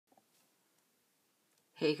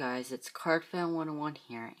Hey guys, it's CardFan101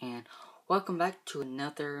 here, and welcome back to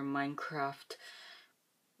another Minecraft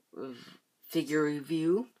figure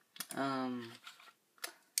review.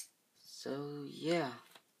 So yeah.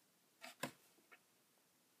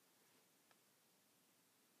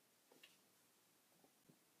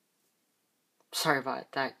 Sorry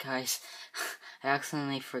about that, guys. I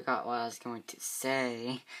accidentally forgot what I was going to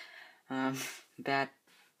say. Bad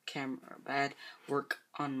work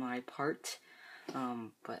on my part.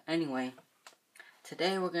 But anyway,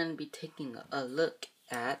 today we're going to be taking a look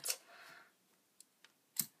at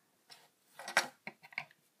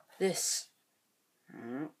this.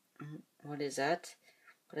 What is that?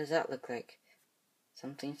 What does that look like?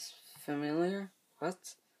 Something familiar?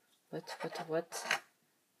 What?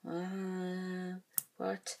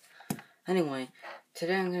 What? Anyway,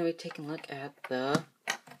 today I'm going to be taking a look at the...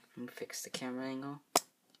 Let me fix the camera angle.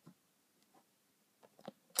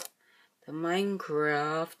 The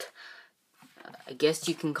Minecraft, I guess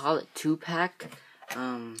you can call it 2-pack,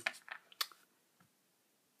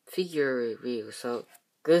 figure review. So,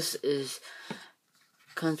 this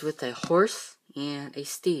comes with a horse and a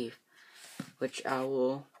Steve, which I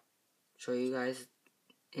will show you guys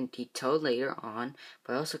in detail later on.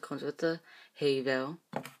 But it also comes with a hay bale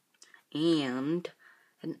and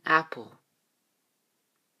an apple,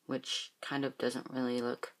 which kind of doesn't really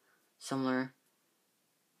look similar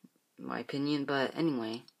in my opinion, but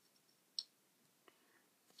anyway.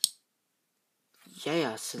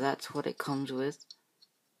 Yeah, so that's what it comes with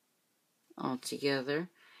all together.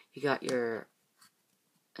 You got your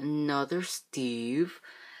another Steve.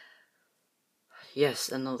 Yes,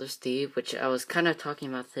 another Steve, which I was kind of talking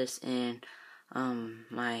about this in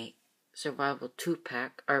my survival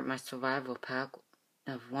 2-pack, or my survival pack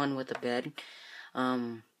of one with a bed.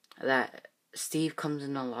 That Steve comes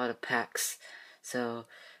in a lot of packs, so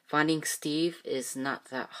finding Steve is not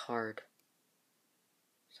that hard.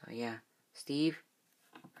 So yeah, Steve,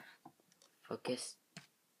 focus.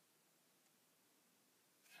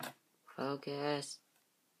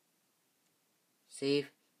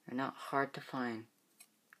 Steve, you're not hard to find.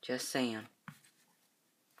 Just saying.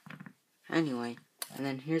 Anyway, and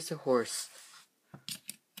then here's the horse.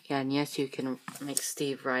 Yeah, and yes, you can make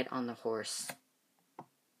Steve ride on the horse.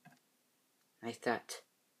 Like that.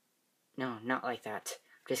 No, not like that.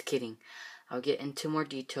 Just kidding. I'll get into more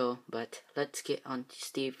detail, but let's get on to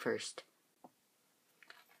Steve first.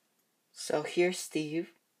 So here's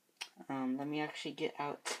Steve. Let me actually get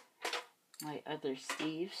out my other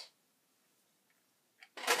Steves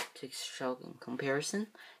to show in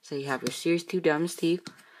comparison. So you have your Series 2 Diamond Steve,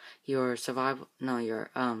 your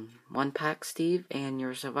 1-pack Steve, and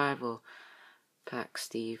your survival pack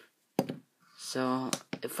Steve. So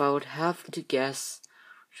if I would have to guess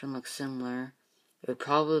which one looks similar, it would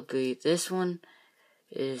probably, this one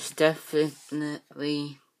is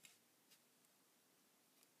definitely,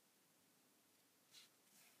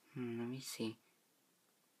 let me see.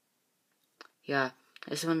 Yeah,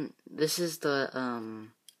 this is the,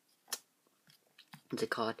 what's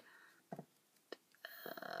it called?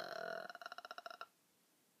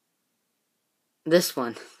 This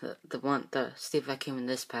one, the Steve that came in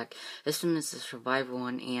this pack. This one is the survival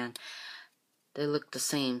one, and they look the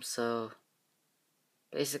same, so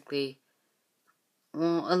basically,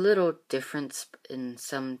 well, a little difference in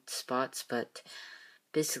some spots, but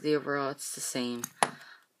basically overall it's the same.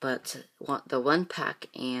 But the 1-pack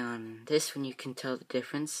and this one, you can tell the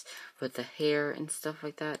difference with the hair and stuff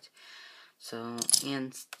like that. So,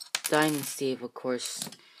 and Diamond Steve, of course,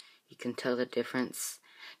 you can tell the difference.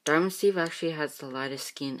 Diamond Steve actually has the lightest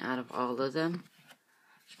skin out of all of them.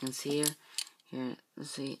 As you can see here,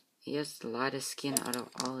 let's see, he has the lightest skin out of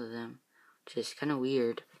all of them, which is kind of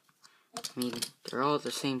weird. I mean, they're all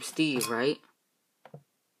the same Steve, right?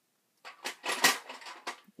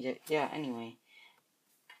 Yeah, anyway.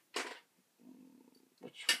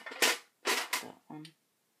 Which one? That one.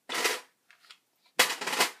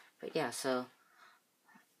 But yeah, so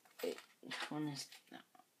which one is that?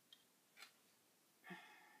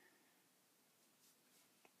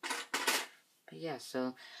 But yeah,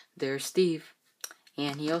 so there's Steve,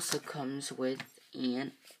 and he also comes with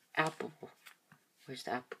an apple. Where's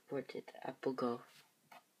the apple? Where did the apple go?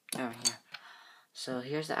 Oh, here. So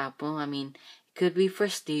here's the apple. I mean, it could be for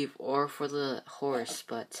Steve or for the horse,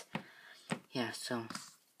 but yeah, so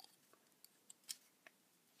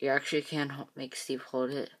you actually can make Steve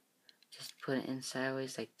hold it. Just put it in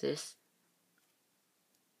sideways like this.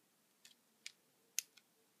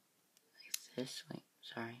 Like this. Wait,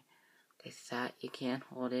 sorry. Like that. You can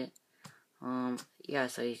hold it. Yeah,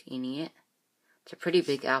 so he's eating it. It's a pretty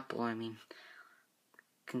big apple. I mean,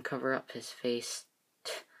 can cover up his face.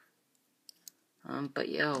 But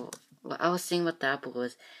what I was saying about the apple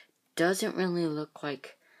was, doesn't really look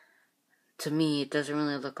like, to me, it doesn't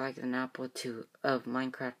really look like an apple of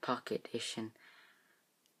Minecraft Pocket Edition.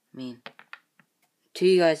 I mean, to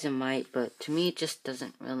you guys it might, but to me it just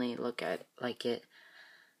doesn't really look like it.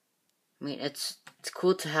 I mean, it's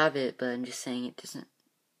cool to have it, but I'm just saying it doesn't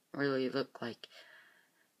really look like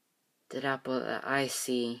the apple that I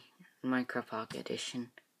see in Minecraft Pocket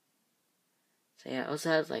Edition. So yeah, it also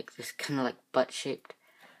has like this kind of like butt shaped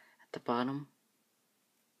at the bottom.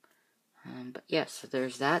 But yeah, so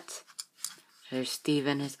there's that. There's Steve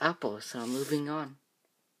and his apple. So moving on.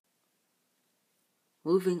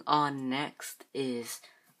 Moving on next is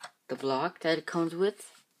the block that it comes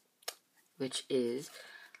with, which is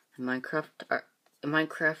a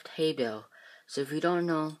Minecraft hay bale. So if you don't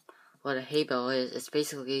know what a hay bale is, it's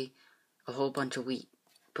basically a whole bunch of wheat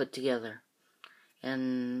put together.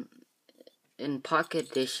 And in Pocket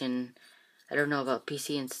Edition, I don't know about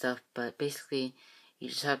PC and stuff, but basically you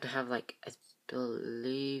just have to have like, I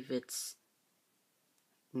believe it's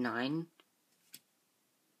 9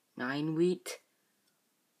 wheat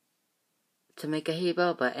to make a hay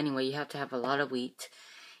bale. But anyway, you have to have a lot of wheat,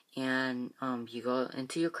 and you go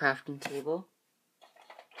into your crafting table.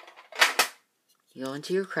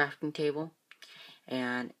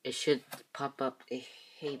 And it should pop up a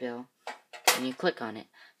hay bale, and you click on it.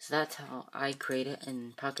 So that's how I create it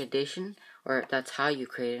in Pocket Edition, or that's how you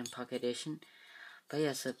create it in Pocket Edition. But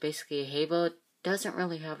yeah, so basically a hay bale doesn't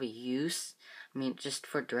really have a use. I mean, just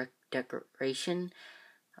for direct decoration.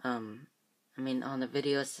 I mean, on the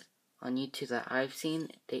videos on YouTube that I've seen,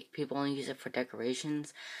 people only use it for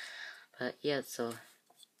decorations. But yeah, so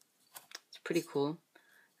it's pretty cool.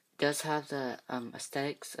 It does have the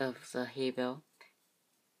aesthetics of the hay bale,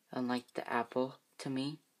 unlike the apple to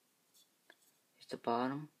me. Here's the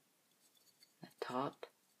bottom, the top.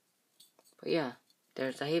 But yeah,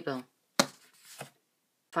 there's the hay bale.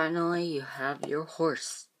 Finally, you have your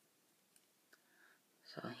horse.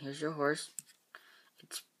 So here's your horse.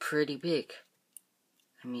 It's pretty big.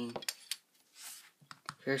 I mean,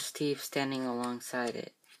 here's Steve standing alongside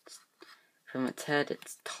it. From its head,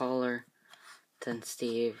 it's taller than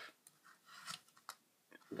Steve.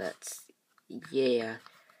 But yeah.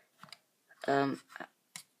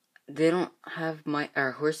 They don't have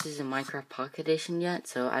our horses in Minecraft Pocket Edition yet,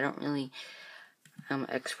 so I don't really am an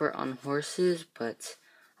expert on horses, but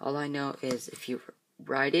all I know is if you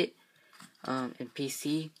ride it in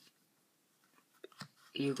PC,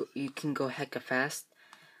 you can go hecka fast.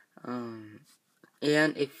 And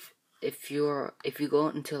if you go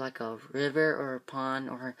into like a river or a pond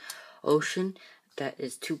or ocean that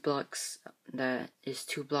is 2 blocks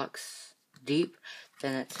deep,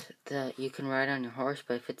 then you can ride on your horse.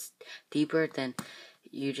 But if it's deeper, then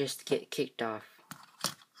you just get kicked off.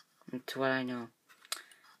 That's what I know.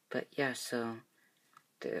 But yeah, so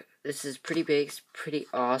this is pretty big, it's pretty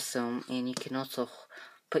awesome, and you can also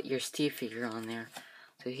put your Steve figure on there.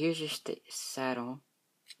 So here's your saddle.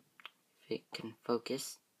 If it can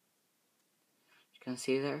focus, you can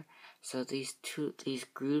see there. So these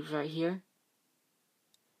grooves right here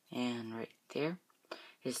and right there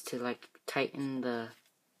is to like tighten the,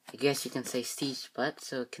 I guess you can say, Steve's butt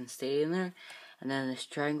so it can stay in there. And then this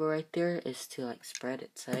triangle right there is to like spread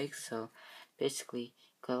its legs. So basically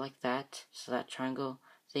go like that, so that triangle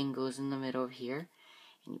thing goes in the middle of here,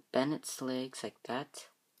 and you bend its legs like that.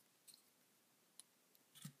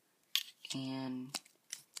 And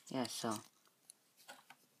yeah, so you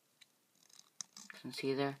can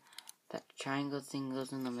see there, that triangle thing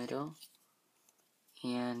goes in the middle,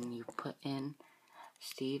 and you put in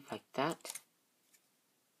Steve like that.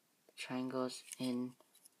 The triangle's in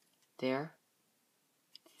there.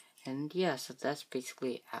 And yeah, so that's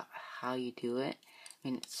basically how you do it. I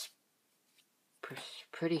mean, it's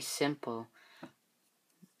pretty simple.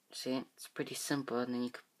 See, it's pretty simple, and then you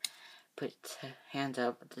can put hands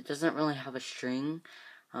up. It doesn't really have a string,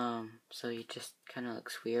 so it just kind of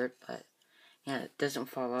looks weird, but yeah, it doesn't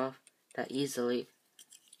fall off that easily,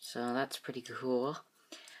 so that's pretty cool.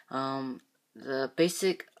 The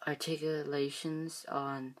basic articulations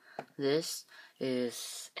on this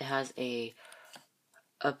is it has a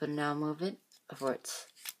up and down movement for its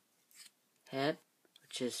head,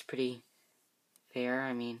 which is pretty fair.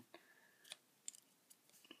 I mean,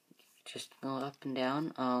 just go up and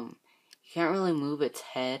down. You can't really move its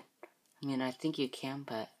head. I mean, I think you can,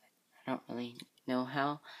 but I don't really know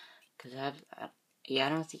how, because I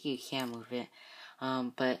don't think you can move it.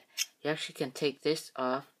 But you actually can take this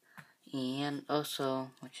off, and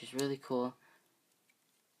also, which is really cool,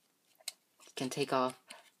 you can take off,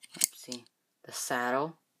 let's see, the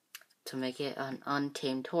saddle to make it an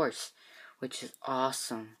untamed horse, which is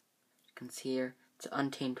awesome. You can see here, it's an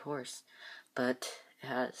untamed horse, but it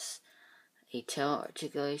has a tail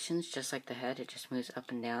articulations just like the head. It just moves up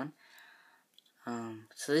and down.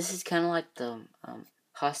 So this is kind of like the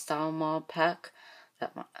hostile mob pack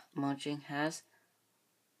that Mojang has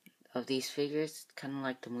of these figures. Kind of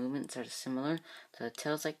like the movements are similar. So the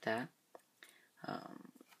tail's like that.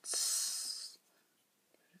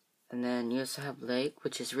 And then you also have leg,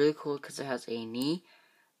 which is really cool because it has a knee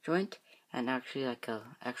joint and actually like a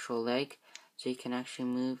actual leg. So you can actually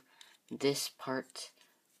move this part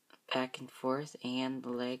back and forth and the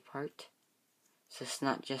leg part. So it's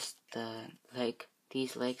not just the leg,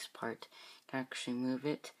 these legs part. You can actually move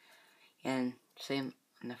it. And same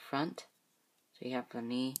on the front. So you have the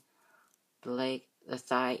knee, the leg, the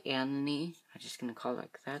thigh, and the knee. I'm just going to call it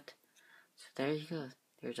like that. So there you go.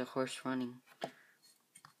 There's a horse running.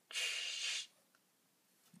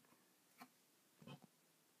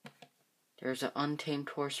 There's an untamed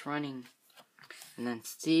horse running. And then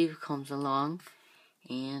Steve comes along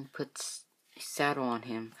and puts a saddle on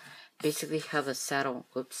him. Basically how the saddle,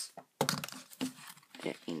 whoops,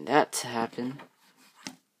 didn't mean that to happen.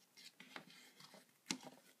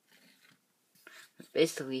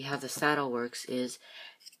 Basically how the saddle works is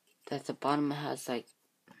that the bottom has like,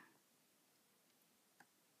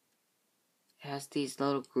 it has these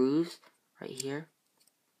little grooves right here.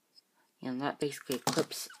 And that basically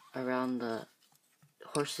clips around the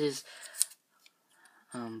horse's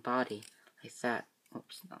body. Like that.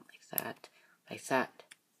 Oops, not like that. Like that.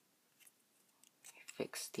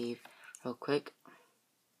 Fix Steve real quick.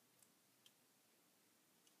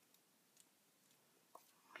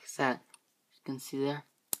 Like that. You can see there.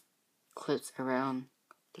 Clips around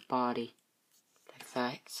the body. Like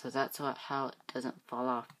that. So that's how it doesn't fall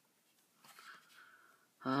off.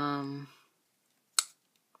 That's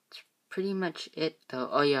pretty much it though.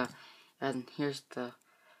 Oh yeah. And here's the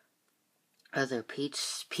other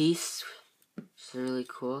piece. It's really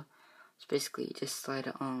cool. It's basically you just slide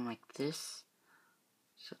it on like this.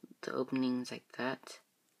 So the opening's like that.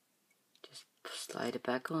 Just slide it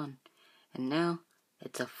back on. And now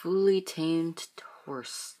it's a fully tamed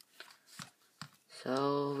horse.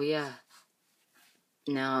 So yeah.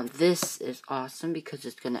 Now this is awesome because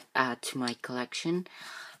it's gonna add to my collection.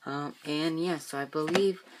 And yeah, so I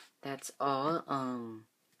believe that's all.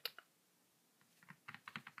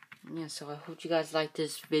 Yeah, so I hope you guys like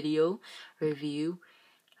this video review.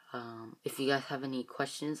 If you guys have any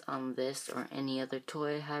questions on this or any other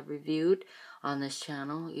toy I have reviewed on this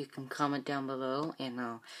channel, you can comment down below and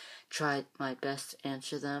I'll try my best to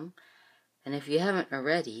answer them. And if you haven't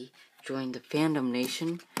already joined the Fandom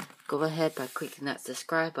Nation, go ahead by clicking that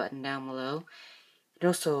subscribe button down below. And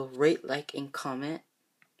also rate, like, and comment.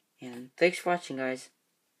 And thanks for watching, guys.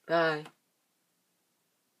 Bye.